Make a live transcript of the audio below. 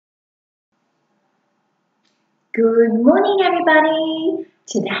Good morning, everybody.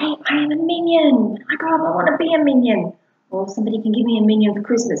 Today I am a minion. I grow up, I want to be a minion. Or somebody can give me a minion for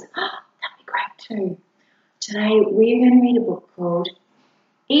Christmas. That'd be great too. Today we're going to read a book called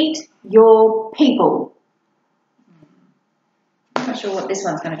Eat Your People. I'm not sure what this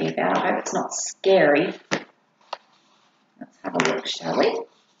one's going to be about. I hope it's not scary. Let's have a look, shall we?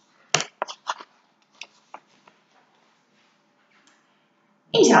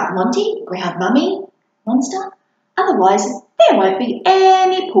 Eat up, Monty, growled Mummy Monster. Otherwise, there won't be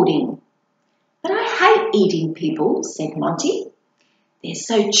any pudding. But I hate eating people, said Monty. They're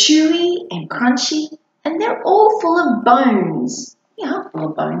so chewy and crunchy, and they're all full of bones. We are full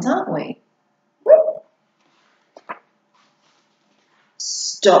of bones, aren't we?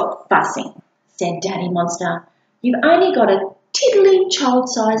 Stop fussing, said Daddy Monster. You've only got a tiddly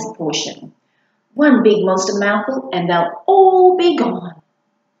child-sized portion. One big monster mouthful and they'll all be gone.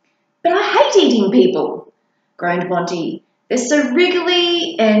 But I hate eating people, groaned Monty. They're so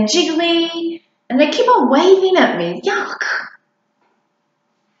wriggly and jiggly, and they keep on waving at me. Yuck!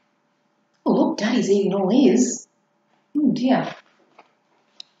 Oh, look, Daddy's eating all his. Oh, dear.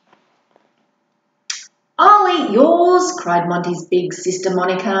 I'll eat yours, cried Monty's big sister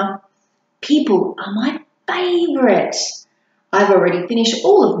Monica. People are my favourite. I've already finished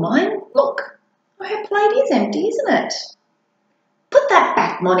all of mine. Look, her plate is empty, isn't it? Put that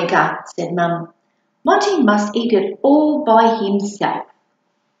back, Monica, said Mum. Monty must eat it all by himself.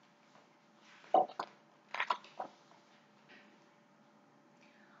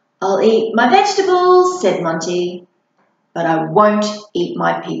 I'll eat my vegetables, said Monty, but I won't eat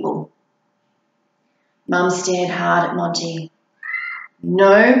my people. Mum stared hard at Monty.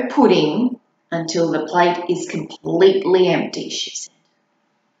 No pudding until the plate is completely empty, she said.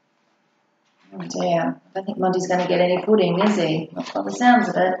 Oh dear, I don't think Monty's going to get any pudding, is he? Not by the sounds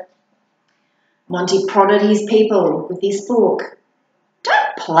of it. Monty prodded his people with his fork.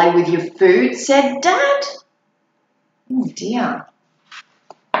 Don't play with your food, said Dad. Oh dear.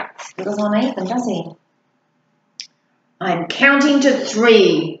 Squiggles on Ethan, does he? I'm counting to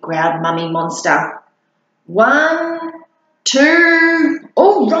 3, growled Mummy Monster. 1, 2,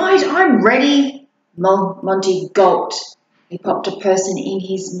 all right, I'm ready. Monty gulped. He popped a person in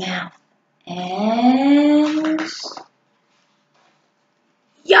his mouth. And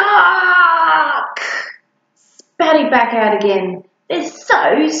yuck! Spat it back out again. They're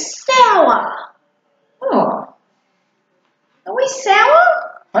so sour. Oh, are we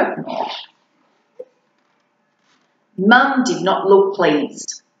sour? Hope not. Mum did not look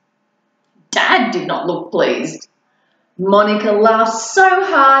pleased. Dad did not look pleased. Monica laughed so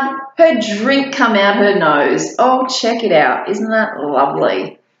hard her drink come out her nose. Oh, check it out. Isn't that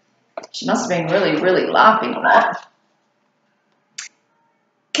lovely? She must have been really, really laughing a lot.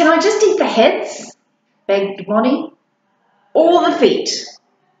 Can I just eat the heads? Begged Monty. Or the feet?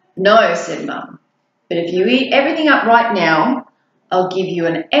 No, said Mum. But if you eat everything up right now, I'll give you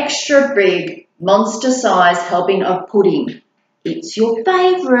an extra big, monster-sized helping of pudding. It's your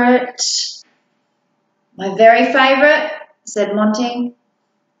favourite. My very favourite, said Monty.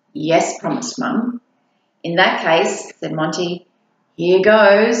 Yes, promised Mum. In that case, said Monty, here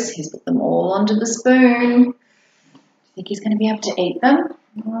goes. He's put them all onto the spoon. Think he's going to be able to eat them?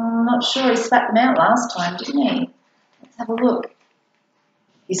 I'm not sure. He spat them out last time, didn't he? Let's have a look.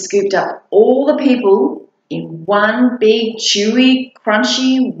 He scooped up all the people in one big, chewy,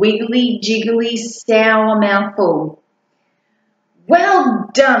 crunchy, wiggly, jiggly, sour mouthful. Well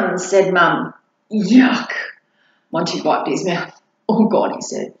done, said Mum. Yuck. Monty wiped his mouth. Oh, God, he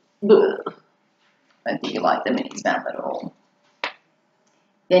said. Ugh. I don't think he liked them in his mouth at all.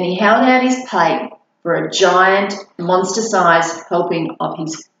 Then he held out his plate for a giant, monster-sized helping of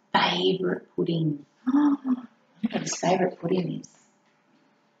his favourite pudding. I wonder what his favourite pudding is.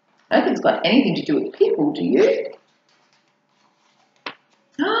 I don't think it's got anything to do with people, do you?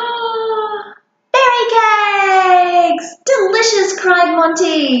 Berry cakes! Delicious, cried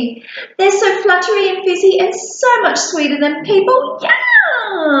Monty. They're so fluttery and fizzy and so much sweeter than people.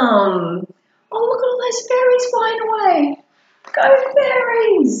 Yum! Oh, look at all those fairies flying away. Go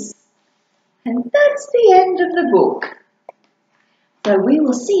fairies! And that's the end of the book. So we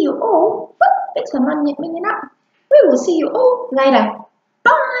will see you all. Thanks for minging up. We will see you all later.